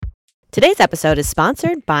Today's episode is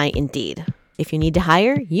sponsored by Indeed. If you need to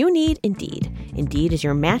hire, you need Indeed. Indeed is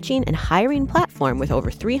your matching and hiring platform with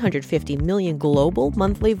over 350 million global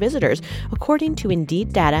monthly visitors, according to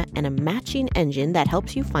Indeed data, and a matching engine that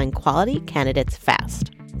helps you find quality candidates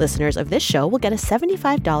fast. Listeners of this show will get a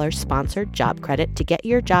 $75 sponsored job credit to get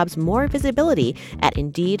your jobs more visibility at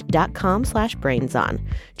Indeed.com/BrainsOn.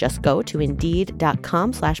 Just go to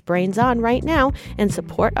Indeed.com/BrainsOn right now and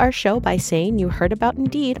support our show by saying you heard about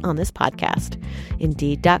Indeed on this podcast.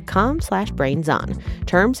 Indeed.com/BrainsOn.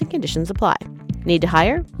 Terms and conditions apply. Need to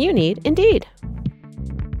hire? You need Indeed.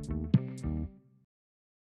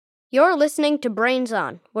 You're listening to Brains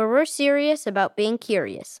On, where we're serious about being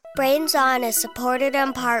curious. Brains On is supported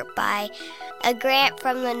in part by a grant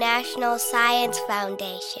from the National Science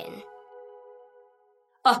Foundation.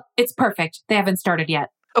 Oh, it's perfect. They haven't started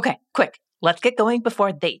yet. Okay, quick. Let's get going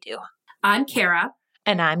before they do. I'm Kara.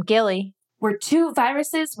 And I'm Gilly. We're two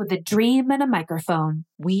viruses with a dream and a microphone.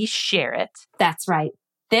 We share it. That's right.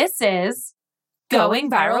 This is Going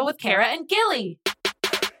Viral with Kara and Gilly.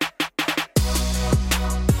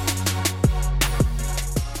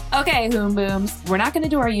 Okay, Hoom Booms, we're not going to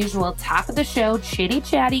do our usual top of the show, chitty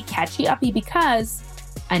chatty, catchy uppy because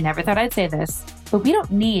I never thought I'd say this, but we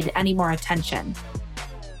don't need any more attention.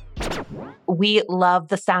 We love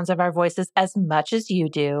the sounds of our voices as much as you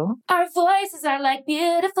do. Our voices are like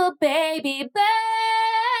beautiful baby birds.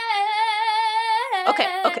 Okay.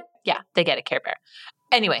 Yeah, they get it, Care Bear.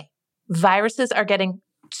 Anyway, viruses are getting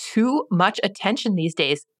too much attention these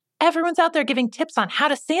days. Everyone's out there giving tips on how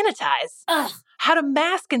to sanitize. Ugh. How to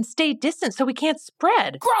mask and stay distant so we can't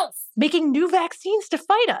spread. Gross! Making new vaccines to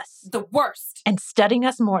fight us. The worst. And studying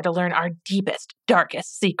us more to learn our deepest,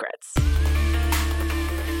 darkest secrets.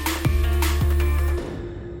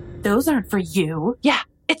 Those aren't for you. Yeah,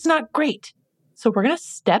 it's not great. So we're going to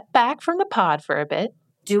step back from the pod for a bit.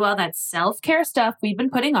 Do all that self-care stuff we've been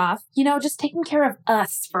putting off. Just taking care of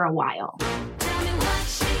us for a while.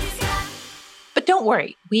 But don't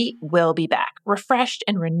worry, we will be back, refreshed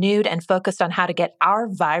and renewed and focused on how to get our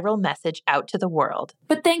viral message out to the world.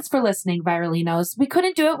 But thanks for listening, Viralinos. We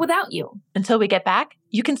couldn't do it without you. Until we get back,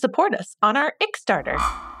 you can support us on our Kickstarter.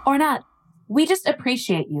 Or not. We just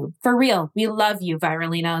appreciate you. For real, we love you,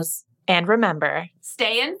 Viralinos. And remember,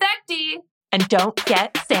 stay infecty. And don't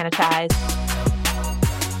get sanitized.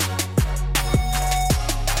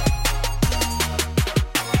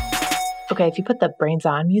 Okay, if you put the Brains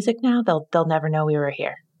On music now, they'll never know we were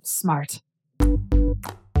here. Smart.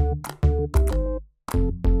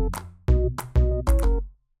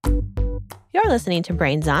 You're listening to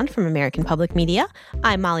Brains On from American Public Media.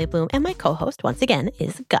 I'm Molly Bloom, and my co-host, once again,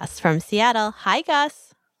 is Gus from Seattle. Hi,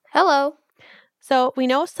 Gus. Hello. So we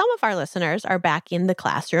know some of our listeners are back in the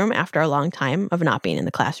classroom after a long time of not being in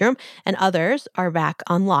the classroom, and others are back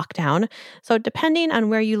on lockdown. So depending on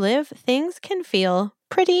where you live, things can feel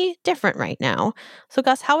pretty different right now. So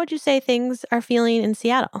Gus, how would you say things are feeling in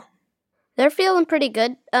Seattle? They're feeling pretty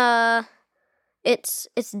good. It's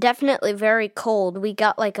definitely very cold. We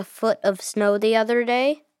got like a foot of snow the other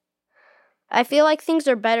day. I feel like things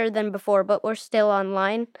are better than before, but we're still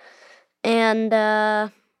online. And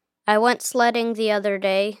I went sledding the other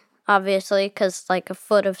day, obviously, because like a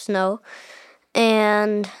foot of snow.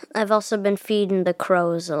 And I've also been feeding the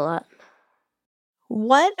crows a lot.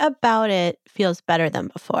 What about it feels better than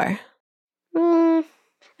before?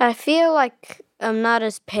 I feel like I'm not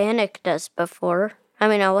as panicked as before. I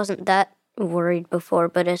mean, I wasn't that worried before,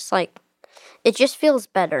 but it's like, it just feels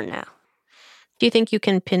better now. Do you think you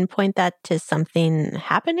can pinpoint that to something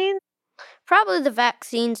happening? Probably the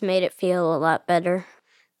vaccines made it feel a lot better.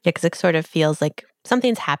 Yeah, because it sort of feels like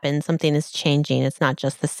something's happened, something is changing. It's not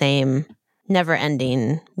just the same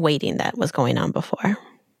never-ending waiting that was going on before.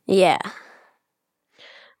 Yeah.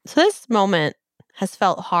 So this moment has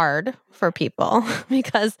felt hard for people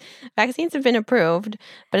because vaccines have been approved,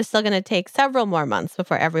 but it's still going to take several more months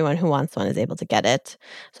before everyone who wants one is able to get it.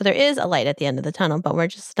 So there is a light at the end of the tunnel, but we're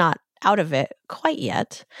just not out of it quite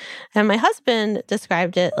yet. And my husband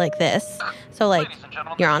described it like this. So like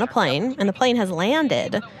you're on a plane and the plane has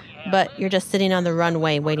landed, but you're just sitting on the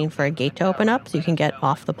runway waiting for a gate to open up so you can get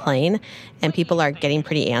off the plane. And people are getting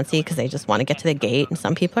pretty antsy because they just want to get to the gate. And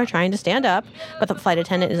some people are trying to stand up, but the flight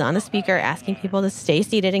attendant is on a speaker asking people to stay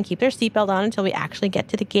seated and keep their seatbelt on until we actually get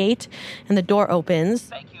to the gate and the door opens.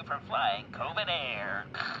 Thank you for flying COVID Air.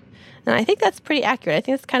 And I think that's pretty accurate. I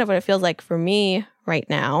think that's kind of what it feels like for me right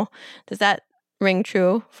now. Does that ring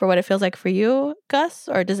true for what it feels like for you, Gus?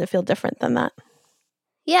 Or does it feel different than that?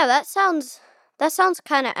 Yeah, that sounds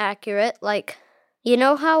kind of accurate. Like, you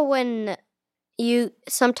know how when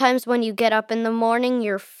Sometimes when you get up in the morning,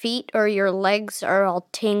 your feet or your legs are all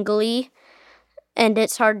tingly, and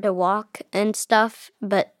it's hard to walk and stuff,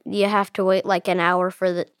 but you have to wait like an hour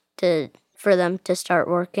for them to start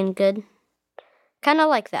working good. Kind of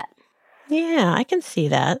like that. Yeah, I can see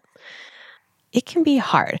that. It can be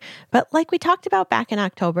hard, but like we talked about back in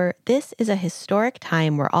October, this is a historic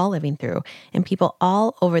time we're all living through, and people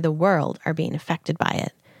all over the world are being affected by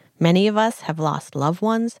it. Many of us have lost loved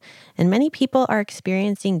ones, and many people are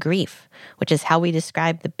experiencing grief, which is how we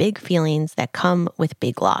describe the big feelings that come with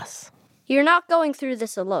big loss. You're not going through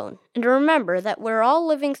this alone, and remember that we're all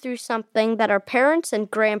living through something that our parents and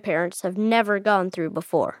grandparents have never gone through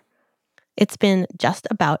before. It's been just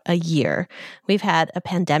about a year. We've had a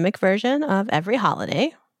pandemic version of every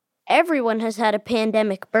holiday. Everyone has had a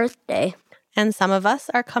pandemic birthday. And some of us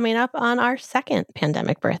are coming up on our second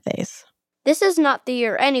pandemic birthdays. This is not the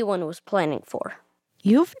year anyone was planning for.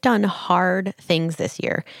 You've done hard things this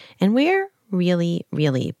year, and we're really,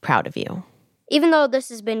 really proud of you. Even though this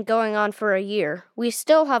has been going on for a year, we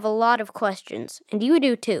still have a lot of questions, and you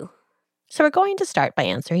do too. So we're going to start by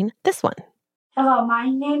answering this one. Hello, my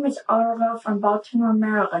name is Arvo from Baltimore,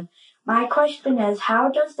 Maryland. My question is, how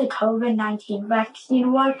does the COVID-19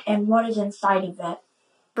 vaccine work and what is inside of it?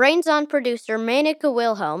 Brains On producer Manika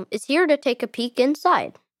Wilhelm is here to take a peek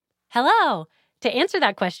inside. Hello! To answer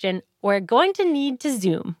that question, we're going to need to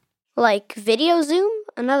Zoom. Like video Zoom?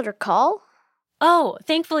 Another call? Oh,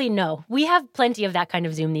 thankfully, no. We have plenty of that kind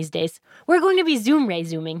of Zoom these days. We're going to be Zoom Ray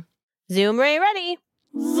Zooming. Zoom Ray ready.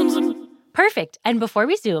 Zoom, zoom. Perfect. And before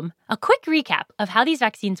we Zoom, a quick recap of how these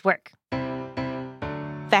vaccines work.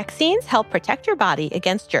 Vaccines help protect your body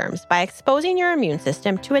against germs by exposing your immune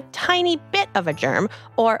system to a tiny bit of a germ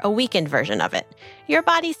or a weakened version of it. Your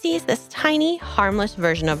body sees this tiny, harmless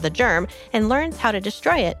version of the germ and learns how to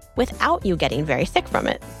destroy it without you getting very sick from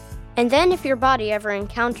it. And then if your body ever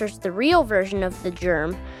encounters the real version of the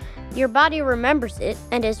germ, your body remembers it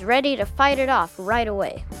and is ready to fight it off right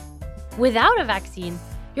away. Without a vaccine,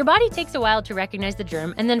 your body takes a while to recognize the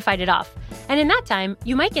germ and then fight it off. And in that time,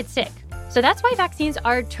 you might get sick. So that's why vaccines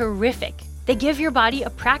are terrific. They give your body a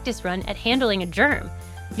practice run at handling a germ.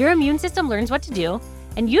 Your immune system learns what to do,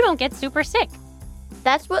 and you don't get super sick.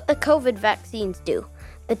 That's what the COVID vaccines do.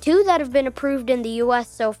 The two that have been approved in the U.S.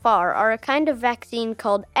 so far are a kind of vaccine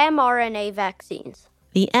called mRNA vaccines.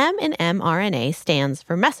 The M in mRNA stands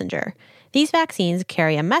for messenger. These vaccines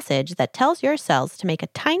carry a message that tells your cells to make a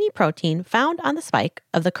tiny protein found on the spike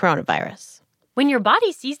of the coronavirus. When your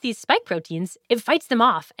body sees these spike proteins, it fights them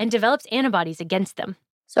off and develops antibodies against them.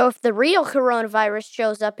 So if the real coronavirus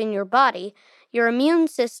shows up in your body, your immune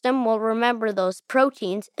system will remember those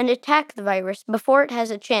proteins and attack the virus before it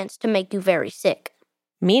has a chance to make you very sick.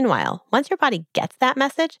 Meanwhile, once your body gets that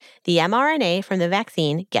message, the mRNA from the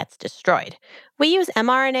vaccine gets destroyed. We use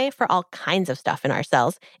mRNA for all kinds of stuff in our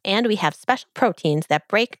cells, and we have special proteins that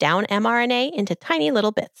break down mRNA into tiny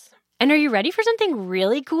little bits. And are you ready for something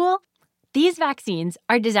really cool? These vaccines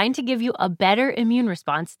are designed to give you a better immune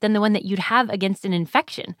response than the one that you'd have against an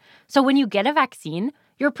infection. So when you get a vaccine,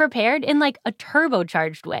 you're prepared in like a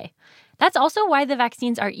turbocharged way. That's also why the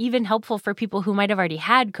vaccines are even helpful for people who might have already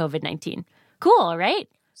had COVID-19. Cool, right?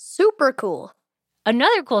 Super cool.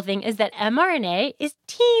 Another cool thing is that mRNA is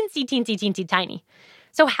teensy tiny.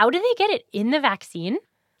 So how do they get it in the vaccine?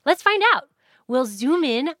 Let's find out. We'll zoom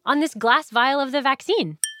in on this glass vial of the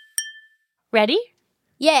vaccine. Ready?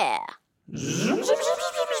 Yeah.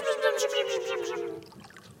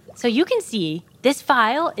 So you can see this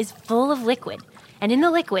vial is full of liquid, and in the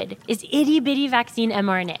liquid is itty-bitty vaccine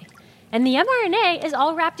mRNA. And the mRNA is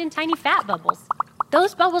all wrapped in tiny fat bubbles.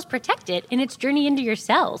 Those bubbles protect it in its journey into your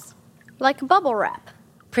cells. Like bubble wrap.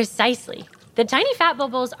 Precisely. The tiny fat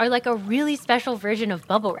bubbles are like a really special version of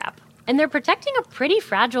bubble wrap, and they're protecting a pretty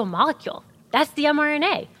fragile molecule. That's the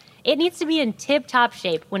mRNA. It needs to be in tip-top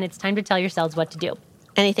shape when it's time to tell your cells what to do.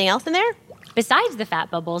 Anything else in there? Besides the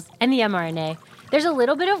fat bubbles and the mRNA, there's a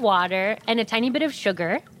little bit of water and a tiny bit of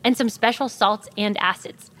sugar and some special salts and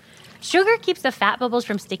acids. Sugar keeps the fat bubbles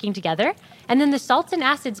from sticking together, and then the salts and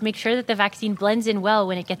acids make sure that the vaccine blends in well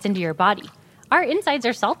when it gets into your body. Our insides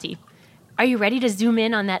are salty. Are you ready to zoom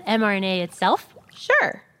in on that mRNA itself?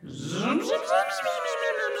 Sure.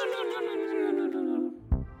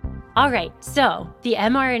 All right, so the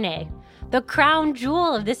mRNA, the crown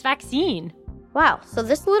jewel of this vaccine. Wow, so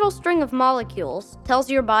this little string of molecules tells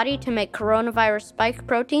your body to make coronavirus spike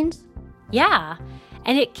proteins? Yeah,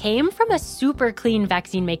 and it came from a super clean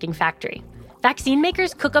vaccine-making factory. Vaccine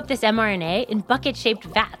makers cook up this mRNA in bucket-shaped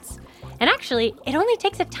vats. And actually, it only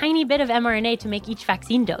takes a tiny bit of mRNA to make each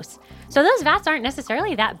vaccine dose. So those vats aren't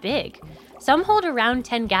necessarily that big. Some hold around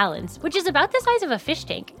 10 gallons, which is about the size of a fish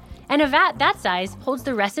tank. And a vat that size holds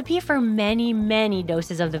the recipe for many, many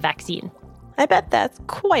doses of the vaccine. I bet that's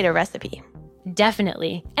quite a recipe.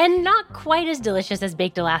 Definitely. And not quite as delicious as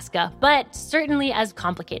Baked Alaska, but certainly as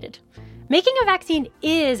complicated. Making a vaccine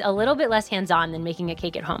is a little bit less hands-on than making a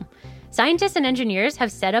cake at home. Scientists and engineers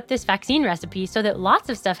have set up this vaccine recipe so that lots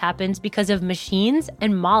of stuff happens because of machines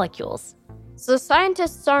and molecules. So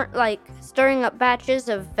scientists aren't stirring up batches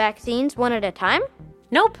of vaccines one at a time?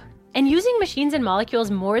 Nope. And using machines and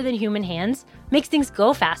molecules more than human hands makes things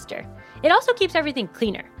go faster. It also keeps everything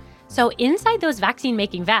cleaner. So inside those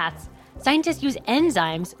vaccine-making vats, scientists use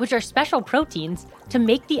enzymes, which are special proteins, to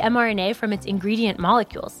make the mRNA from its ingredient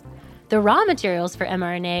molecules. The raw materials for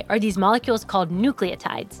mRNA are these molecules called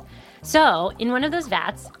nucleotides. So, in one of those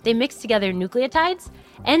vats, they mix together nucleotides,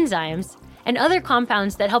 enzymes, and other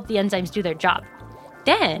compounds that help the enzymes do their job.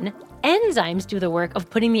 Then, enzymes do the work of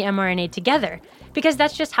putting the mRNA together, because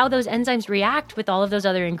that's just how those enzymes react with all of those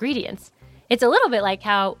other ingredients. It's a little bit like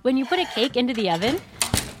how, when you put a cake into the oven,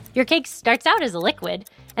 your cake starts out as a liquid,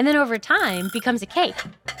 and then over time becomes a cake.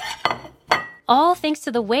 All thanks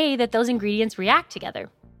to the way that those ingredients react together.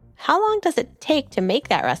 How long does it take to make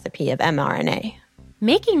that recipe of mRNA?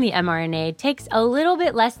 Making the mRNA takes a little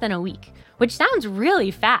bit less than a week, which sounds really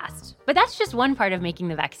fast, but that's just one part of making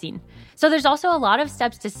the vaccine. So there's also a lot of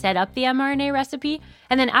steps to set up the mRNA recipe,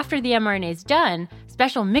 and then after the mRNA is done,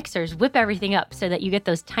 special mixers whip everything up so that you get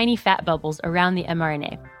those tiny fat bubbles around the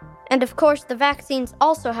mRNA. And of course, the vaccines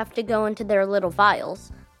also have to go into their little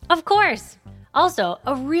vials. Of course! Also,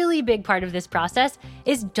 a really big part of this process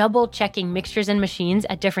is double-checking mixtures and machines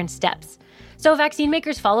at different steps. So vaccine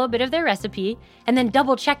makers follow a bit of their recipe and then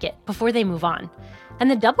double-check it before they move on. And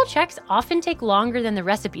the double checks often take longer than the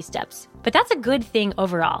recipe steps, but that's a good thing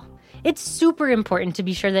overall. It's super important to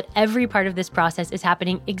be sure that every part of this process is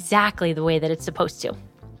happening exactly the way that it's supposed to.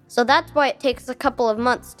 So that's why it takes a couple of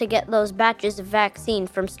months to get those batches of vaccine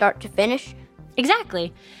from start to finish?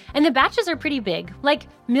 Exactly. And the batches are pretty big, like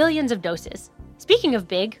millions of doses. Speaking of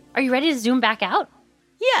big, are you ready to zoom back out?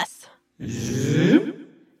 Yes. Zoom?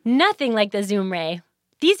 Nothing like the Zoom ray.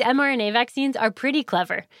 These mRNA vaccines are pretty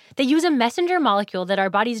clever. They use a messenger molecule that our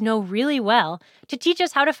bodies know really well to teach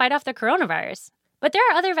us how to fight off the coronavirus. But there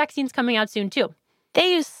are other vaccines coming out soon, too.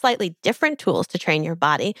 They use slightly different tools to train your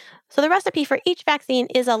body, so the recipe for each vaccine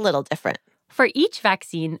is a little different. For each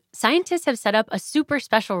vaccine, scientists have set up a super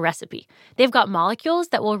special recipe. They've got molecules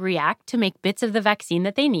that will react to make bits of the vaccine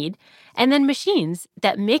that they need, and then machines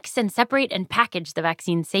that mix and separate and package the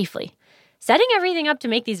vaccine safely. Setting everything up to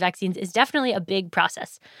make these vaccines is definitely a big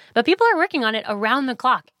process, but people are working on it around the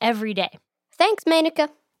clock every day. Thanks, Manika.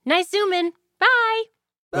 Nice zoom in. Bye!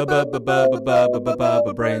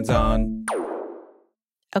 Brains on.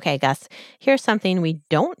 Okay, Gus, here's something we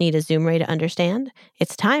don't need a Zoom ray to understand.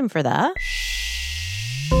 It's time for the...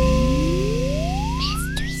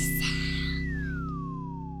 Mystery sound.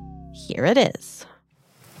 Here it is.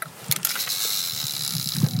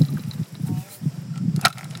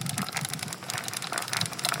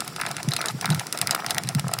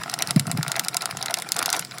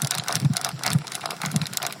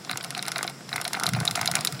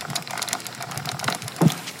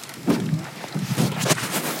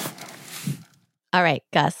 All right,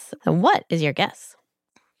 Gus, what is your guess?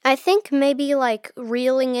 I think maybe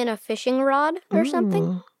reeling in a fishing rod or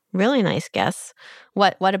something. Really nice guess.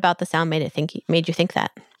 What about the sound made you think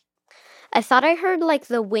that? I thought I heard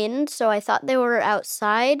the wind, so I thought they were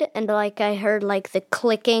outside, and I heard the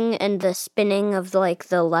clicking and the spinning of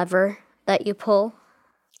the lever that you pull.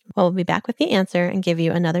 Well, we'll be back with the answer and give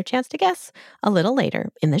you another chance to guess a little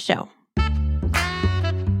later in the show.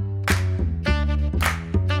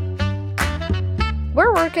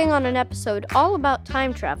 We're working on an episode all about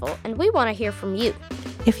time travel, and we want to hear from you.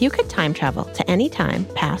 If you could time travel to any time,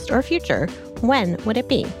 past or future, when would it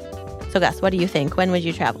be? So, Gus, what do you think? When would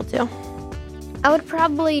you travel to? I would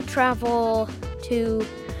probably travel to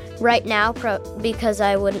right now because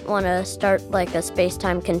I wouldn't want to start a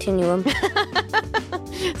space-time continuum.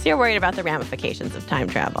 So you're worried about the ramifications of time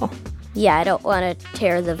travel. Yeah, I don't want to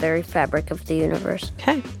tear the very fabric of the universe.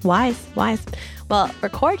 Okay, wise. Well,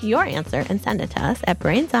 record your answer and send it to us at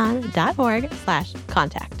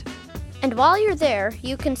brainson.org/contact. And while you're there,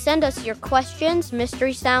 you can send us your questions,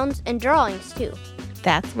 mystery sounds, and drawings too.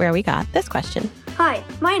 That's where we got this question. Hi,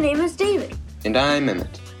 my name is David. And I'm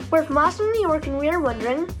Emmett. We're from Austin, New York, and we are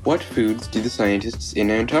wondering, what foods do the scientists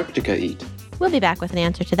in Antarctica eat? We'll be back with an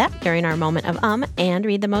answer to that during our moment of and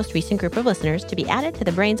read the most recent group of listeners to be added to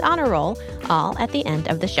the Brains Honor Roll, all at the end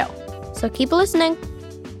of the show. So keep listening.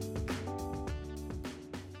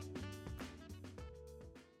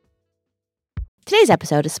 Today's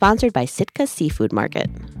episode is sponsored by Sitka Seafood Market.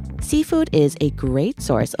 Seafood is a great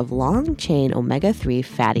source of long-chain omega-3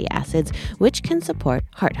 fatty acids, which can support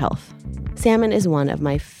heart health. Salmon is one of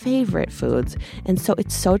my favorite foods, and so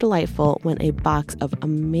it's so delightful when a box of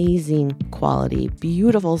amazing quality,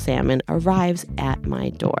 beautiful salmon arrives at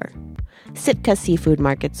my door. Sitka Seafood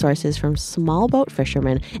Market sources from small boat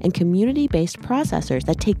fishermen and community-based processors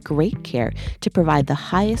that take great care to provide the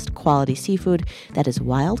highest quality seafood that is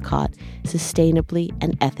wild-caught, sustainably,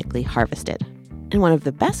 and ethically harvested. And one of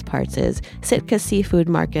the best parts is Sitka Seafood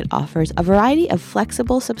Market offers a variety of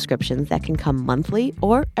flexible subscriptions that can come monthly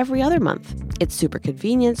or every other month. It's super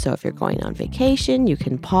convenient, so if you're going on vacation, you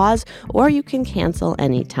can pause or you can cancel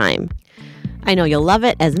anytime. I know you'll love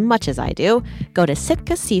it as much as I do. Go to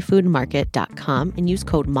sitkaseafoodmarket.com and use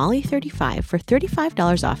code MOLLY35 for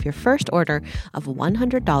 $35 off your first order of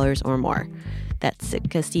 $100 or more. That's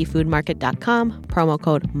sitkaseafoodmarket.com, promo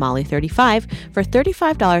code MOLLY35 for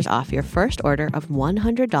 $35 off your first order of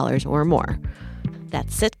 $100 or more.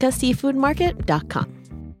 That's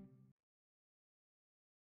sitkaseafoodmarket.com.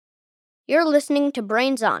 You're listening to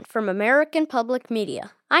Brains On from American Public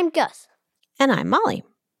Media. I'm Gus. And I'm Molly.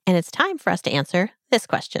 And it's time for us to answer this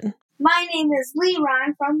question. My name is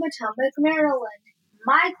Leron from Potomac, Maryland.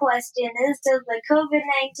 My question is, does the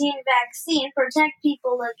COVID-19 vaccine protect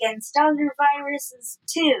people against other viruses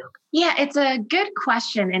too? Yeah, it's a good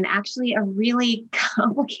question and actually a really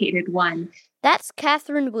complicated one. That's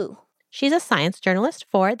Catherine Wu. She's a science journalist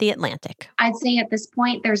for The Atlantic. I'd say at this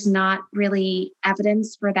point, there's not really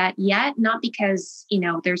evidence for that yet, not because,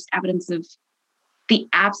 there's evidence of the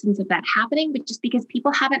absence of that happening, but just because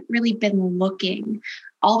people haven't really been looking.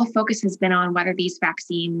 All the focus has been on whether these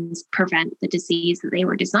vaccines prevent the disease that they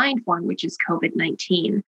were designed for, which is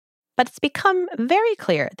COVID-19. But it's become very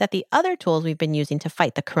clear that the other tools we've been using to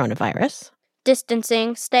fight the coronavirus,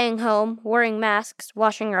 distancing, staying home, wearing masks,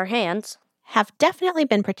 washing our hands, have definitely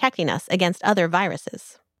been protecting us against other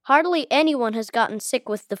viruses. Hardly anyone has gotten sick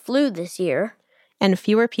with the flu this year. And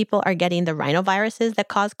fewer people are getting the rhinoviruses that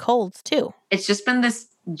cause colds, too. It's just been this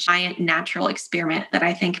giant natural experiment that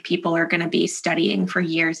I think people are going to be studying for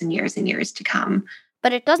years and years and years to come.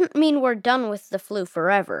 But it doesn't mean we're done with the flu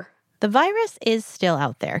forever. The virus is still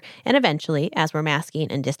out there, and eventually, as we're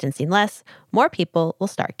masking and distancing less, more people will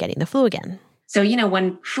start getting the flu again. So,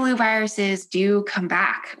 when flu viruses do come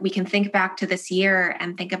back, we can think back to this year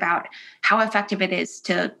and think about how effective it is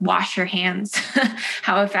to wash your hands,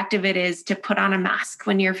 how effective it is to put on a mask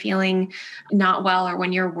when you're feeling not well or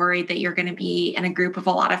when you're worried that you're going to be in a group of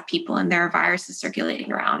a lot of people and there are viruses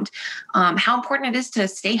circulating around, how important it is to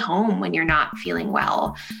stay home when you're not feeling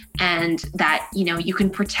well, and that, you can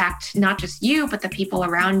protect not just you, but the people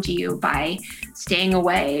around you by staying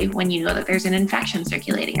away when you know that there's an infection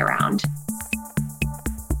circulating around.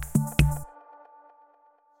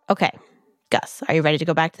 Okay, Gus, are you ready to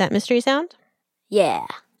go back to that mystery sound? Yeah.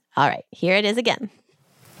 All right, here it is again.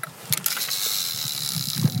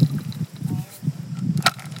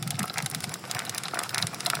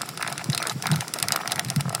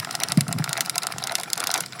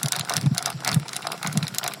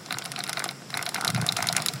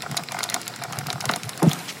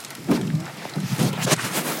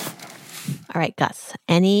 All right, Gus,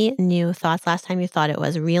 any new thoughts? Last time you thought it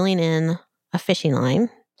was reeling in a fishing line.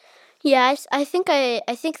 Yeah, I think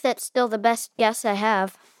that's still the best guess I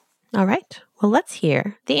have. All right. Well, let's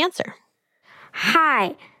hear the answer.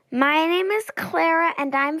 Hi, my name is Clara,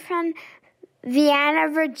 and I'm from Vienna,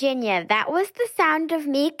 Virginia. That was the sound of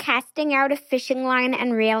me casting out a fishing line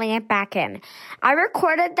and reeling it back in. I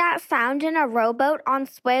recorded that sound in a rowboat on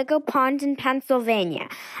Swago Pond in Pennsylvania.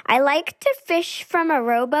 I like to fish from a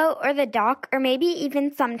rowboat or the dock, or maybe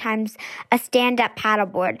even sometimes a stand-up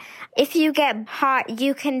paddleboard. If you get hot,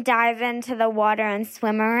 you can dive into the water and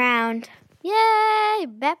swim around. Yay!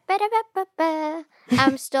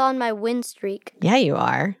 I'm still on my win streak. Yeah, you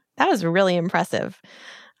are. That was really impressive.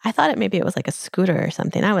 I thought maybe it was like a scooter or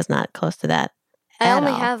something. I was not close to that. I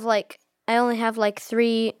only have like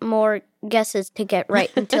 3 more guesses to get right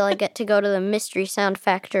until I get to go to the Mystery Sound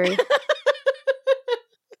Factory.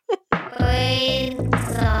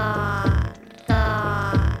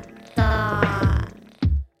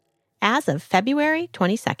 As of February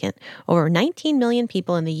 22nd, over 19 million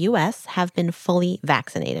people in the U.S. have been fully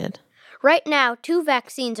vaccinated. Right now, 2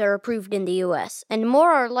 vaccines are approved in the U.S., and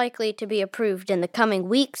more are likely to be approved in the coming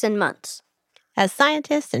weeks and months. As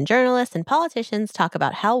scientists and journalists and politicians talk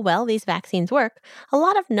about how well these vaccines work, a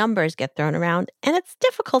lot of numbers get thrown around, and it's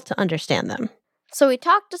difficult to understand them. So we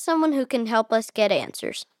talked to someone who can help us get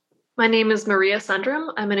answers. My name is Maria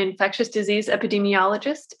Sundram. I'm an infectious disease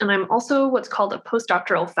epidemiologist, and I'm also what's called a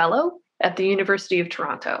postdoctoral fellow. at the University of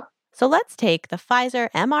Toronto. So let's take the Pfizer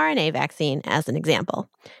mRNA vaccine as an example.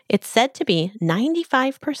 It's said to be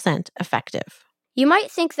 95% effective. You might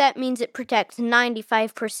think that means it protects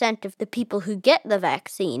 95% of the people who get the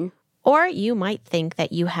vaccine. Or you might think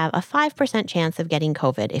that you have a 5% chance of getting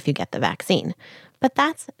COVID if you get the vaccine. But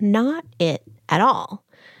that's not it at all.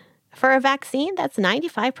 For a vaccine that's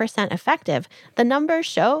 95% effective, the numbers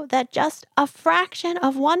show that just a fraction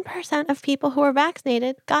of 1% of people who are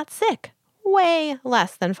vaccinated got sick. Way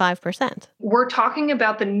less than 5%. We're talking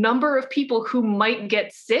about the number of people who might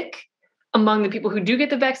get sick among the people who do get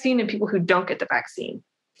the vaccine and people who don't get the vaccine.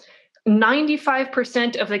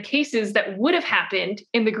 95% of the cases that would have happened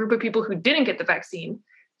in the group of people who didn't get the vaccine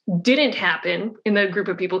didn't happen in the group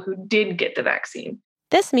of people who did get the vaccine.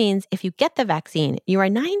 This means if you get the vaccine, you are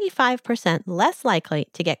 95% less likely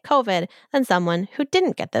to get COVID than someone who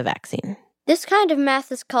didn't get the vaccine. This kind of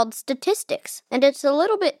math is called statistics, and it's a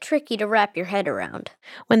little bit tricky to wrap your head around.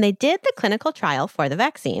 When they did the clinical trial for the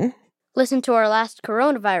vaccine, listen to our last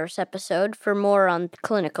coronavirus episode for more on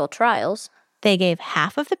clinical trials. They gave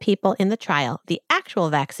half of the people in the trial the actual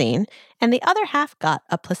vaccine, and the other half got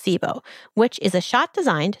a placebo, which is a shot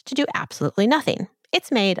designed to do absolutely nothing.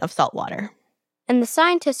 It's made of salt water. And the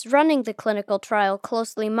scientists running the clinical trial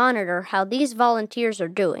closely monitor how these volunteers are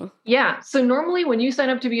doing. Yeah, so normally when you sign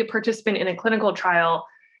up to be a participant in a clinical trial,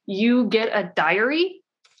 you get a diary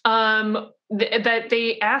that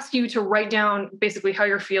they ask you to write down basically how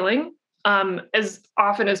you're feeling as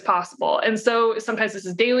often as possible. And so sometimes this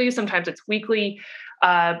is daily, sometimes it's weekly,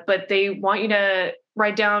 but they want you to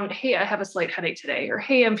write down, hey, I have a slight headache today, or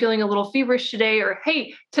hey, I'm feeling a little feverish today, or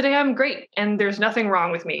hey, today I'm great and there's nothing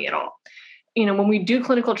wrong with me at all. You know, when we do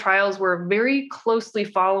clinical trials, we're very closely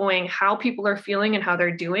following how people are feeling and how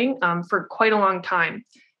they're doing for quite a long time.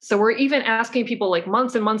 So we're even asking people like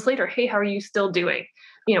months and months later, hey, how are you still doing?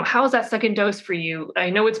 You know, how's that second dose for you? I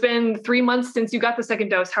know it's been 3 months since you got the second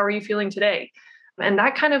dose. How are you feeling today? And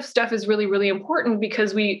that kind of stuff is really, really important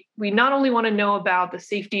because we not only want to know about the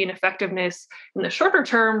safety and effectiveness in the shorter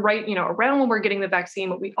term, right, you know, around when we're getting the vaccine,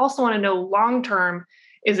 but we also want to know long term,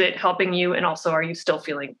 is it helping you? And also, are you still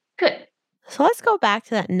feeling good? So let's go back to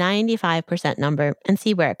that 95% number and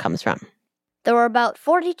see where it comes from. There were about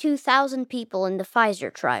 42,000 people in the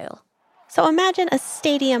Pfizer trial. So imagine a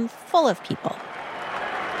stadium full of people.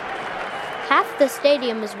 Half the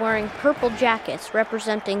stadium is wearing purple jackets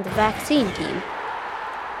representing the vaccine team.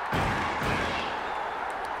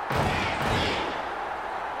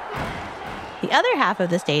 The other half of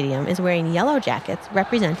the stadium is wearing yellow jackets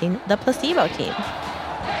representing the placebo team.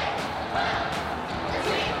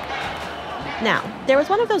 Now, there was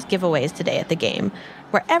one of those giveaways today at the game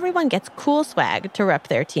where everyone gets cool swag to rep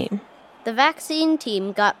their team. The vaccine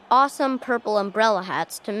team got awesome purple umbrella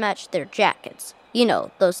hats to match their jackets. You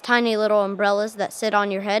know, those tiny little umbrellas that sit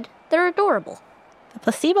on your head. They're adorable. The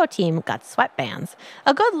placebo team got sweatbands.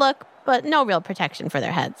 A good look, but no real protection for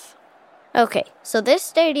their heads. Okay, so this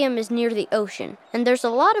stadium is near the ocean, and there's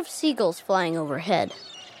a lot of seagulls flying overhead.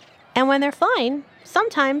 And when they're flying,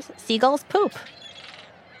 sometimes seagulls poop.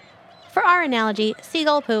 For our analogy,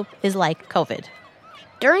 seagull poop is like COVID.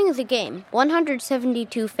 During the game,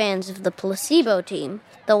 172 fans of the placebo team,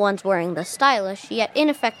 the ones wearing the stylish yet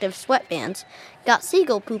ineffective sweatbands, got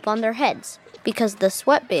seagull poop on their heads because the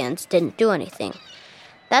sweatbands didn't do anything.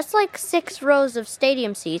 That's like 6 rows of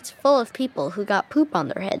stadium seats full of people who got poop on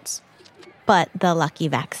their heads. But the lucky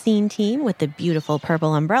vaccine team with the beautiful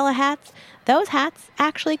purple umbrella hats, those hats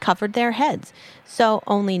actually covered their heads, so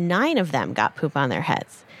only 9 of them got poop on their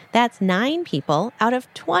heads. That's 9 people out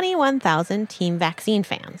of 21,000 team vaccine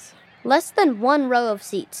fans. Less than 1 row of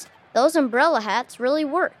seats. Those umbrella hats really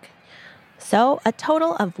work. So a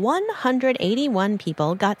total of 181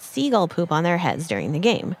 people got seagull poop on their heads during the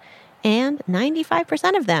game, and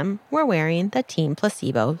 95% of them were wearing the team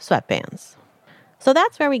placebo sweatbands. So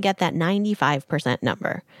that's where we get that 95%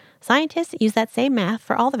 number. Scientists use that same math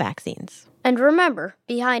for all the vaccines. And remember,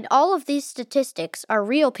 behind all of these statistics are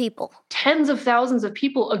real people. Tens of thousands of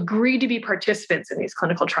people agreed to be participants in these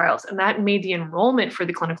clinical trials, and that made the enrollment for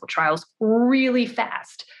the clinical trials really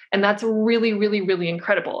fast. And that's really, really, really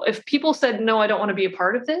incredible. If people said, no, I don't want to be a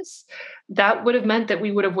part of this, that would have meant that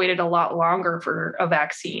we would have waited a lot longer for a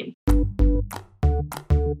vaccine.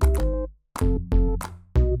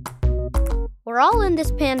 We're all in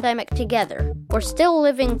this pandemic together. We're still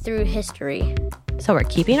living through history. So we're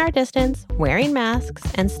keeping our distance, wearing masks,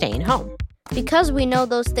 and staying home. Because we know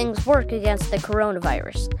those things work against the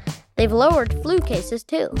coronavirus. They've lowered flu cases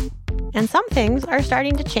too. And some things are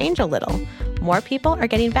starting to change a little. More people are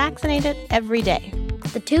getting vaccinated every day.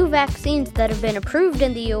 The 2 vaccines that have been approved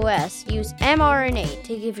in the US use mRNA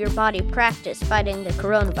to give your body practice fighting the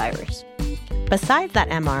coronavirus. Besides that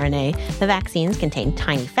mRNA, the vaccines contain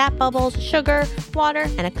tiny fat bubbles, sugar, water,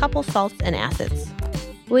 and a couple salts and acids.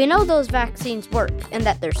 We know those vaccines work and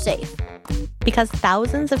that they're safe. Because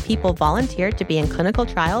thousands of people volunteered to be in clinical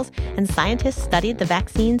trials and scientists studied the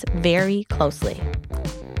vaccines very closely.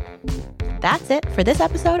 That's it for this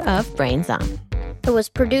episode of Brains On. It was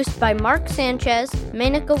produced by Mark Sanchez,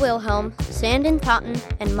 Menaka Wilhelm, Sandon Totten,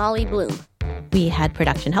 and Molly Bloom. We had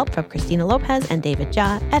production help from Christina Lopez and David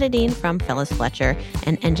Jha, editing from Phyllis Fletcher,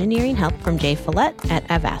 and engineering help from Jay Follett at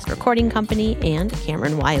Avast Recording Company and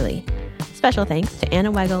Cameron Wiley. Special thanks to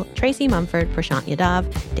Anna Weigel, Tracy Mumford, Prashant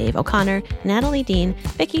Yadav, Dave O'Connor, Natalie Dean,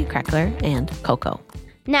 Vicki Kreckler, and Coco.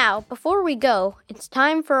 Now, before we go, it's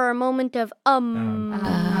time for our moment of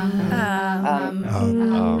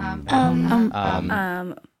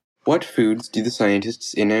What foods do the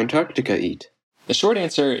scientists in Antarctica eat? The short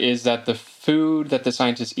answer is that the food that the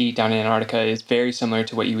scientists eat down in Antarctica is very similar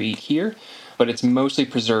to what you eat here, but it's mostly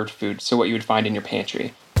preserved food, so what you would find in your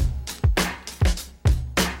pantry.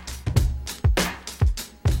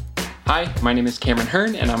 Hi, my name is Cameron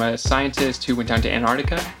Hearn, and I'm a scientist who went down to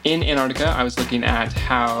Antarctica. In Antarctica, I was looking at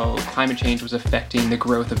how climate change was affecting the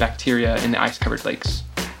growth of bacteria in the ice-covered lakes.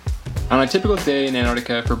 On a typical day in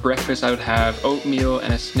Antarctica, for breakfast I would have oatmeal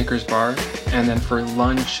and a Snickers bar, and then for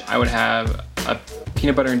lunch I would have a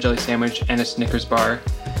peanut butter and jelly sandwich and a Snickers bar,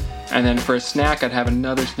 and then for a snack I'd have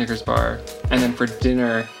another Snickers bar, and then for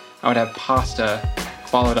dinner I would have pasta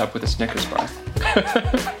followed up with a Snickers bar.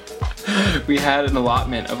 We had an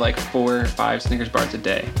allotment of like 4 or 5 Snickers bars a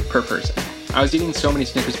day per person. I was eating so many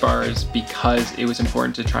Snickers bars because it was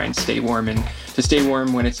important to try and stay warm, and to stay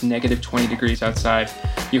warm when it's negative 20 degrees outside,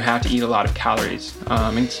 you have to eat a lot of calories.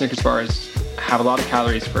 And Snickers bars have a lot of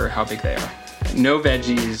calories for how big they are. No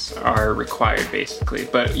veggies are required basically,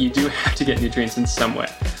 but you do have to get nutrients in some way.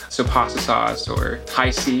 So pasta sauce or high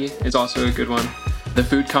C is also a good one. The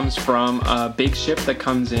food comes from a big ship that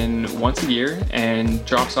comes in once a year and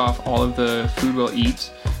drops off all of the food we'll eat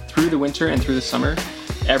through the winter and through the summer.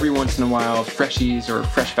 Every once in a while, freshies or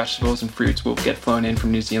fresh vegetables and fruits will get flown in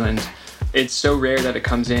from New Zealand. It's so rare that it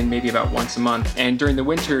comes in maybe about once a month. And during the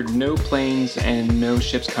winter, no planes and no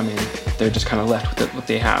ships come in. They're just kind of left with what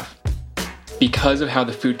they have. Because of how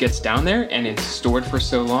the food gets down there and it's stored for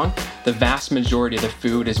so long, the vast majority of the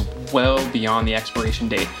food is well beyond the expiration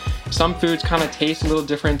date. Some foods kind of taste a little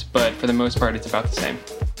different, but for the most part, it's about the same.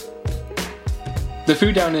 The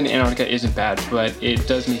food down in Antarctica isn't bad, but it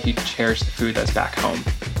does make you cherish the food that's back home.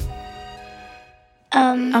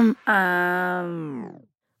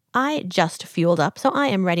 I just fueled up, so I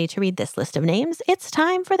am ready to read this list of names. It's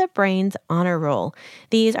time for the Brains Honor Roll.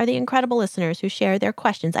 These are the incredible listeners who share their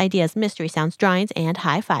questions, ideas, mystery sounds, drawings, and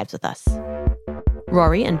high fives with us.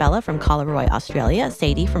 Rory and Bella from Collaroy, Australia,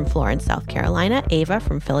 Sadie from Florence, South Carolina, Ava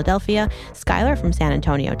from Philadelphia, Skylar from San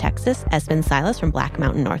Antonio, Texas, Espen Silas from Black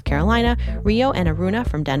Mountain, North Carolina, Rio and Aruna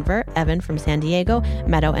from Denver, Evan from San Diego,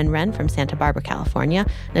 Meadow and Ren from Santa Barbara, California,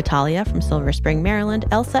 Natalia from Silver Spring, Maryland,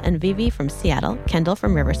 Elsa and Vivi from Seattle, Kendall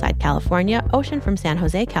from Riverside, California, Ocean from San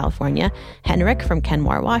Jose, California, Henrik from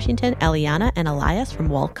Kenmore, Washington, Eliana and Elias from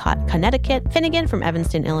Walcott, Connecticut, Finnegan from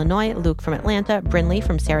Evanston, Illinois, Luke from Atlanta, Brinley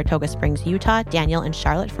from Saratoga Springs, Utah, Daniel and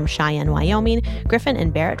Charlotte from Cheyenne, Wyoming, Griffin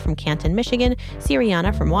and Barrett from Canton, Michigan,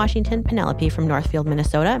 Siriana from Washington, Penelope from Northfield,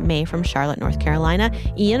 Minnesota, May from Charlotte, North Carolina,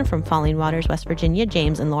 Ian from Falling Waters, West Virginia,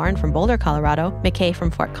 James and Lauren from Boulder, Colorado, McKay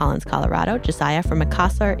from Fort Collins, Colorado, Josiah from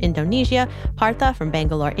Makassar, Indonesia, Partha from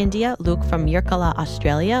Bangalore, India, Luke from Yirkala,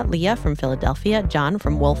 Australia, Leah from Philadelphia, John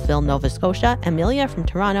from Wolfville, Nova Scotia, Amelia from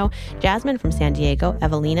Toronto, Jasmine from San Diego,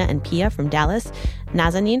 Evelina and Pia from Dallas,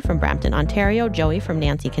 Nazanin from Brampton, Ontario, Joey from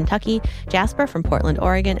Nancy, Kentucky, Jasper from Portland,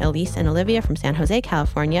 Oregon, Elise and Olivia from San Jose,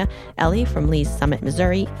 California, Ellie from Lee's Summit,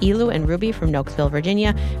 Missouri, Elu and Ruby from Nokesville,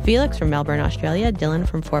 Virginia, Felix from Melbourne, Australia, Dylan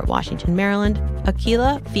from Fort Washington, Maryland,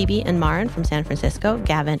 Akila, Phoebe and Marin from San Francisco,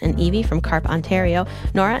 Gavin and Evie from Carp, Ontario,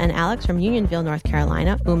 Nora and Alex from Unionville, North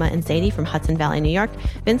Carolina, Uma and Sadie from Hudson Valley, New York,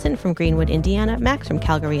 Vincent from Greenwood, Indiana, Max from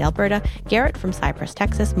Calgary, Alberta, Garrett from Cypress,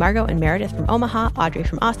 Texas, Margot and Meredith from Omaha, Audrey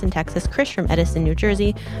from Austin, Texas, Krish from Edison, New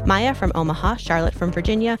Jersey, Maya from Omaha, Charlotte from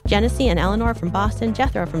Virginia, Genesee and Eleanor from Boston,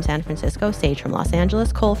 Jethro from San Francisco, Sage from Los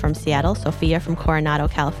Angeles, Cole from Seattle, Sophia from Coronado,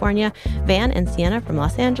 California, Van and Sienna from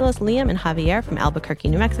Los Angeles, Liam and Javier from Albuquerque,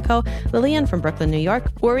 New Mexico, Lillian from Brooklyn, New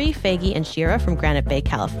York, Uri, Faggy and Shira from Granite Bay,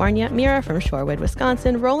 California, Mira from Shorewood,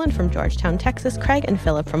 Wisconsin, Roland from Georgetown, Texas, Craig and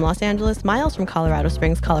Philip from Los Angeles, Miles from Colorado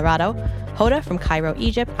Springs, Colorado, Hoda from Cairo,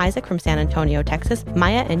 Egypt, Isaac from San Antonio, Texas,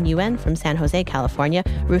 Maya and Yuen from San Jose, California,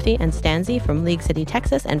 Ruthie and Stanzi from League City, City,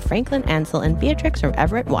 Texas, and Franklin, Ansel, and Beatrix from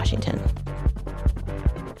Everett, Washington.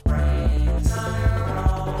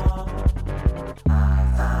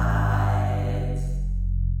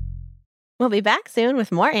 We'll be back soon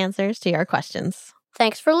with more answers to your questions.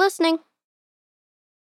 Thanks for listening.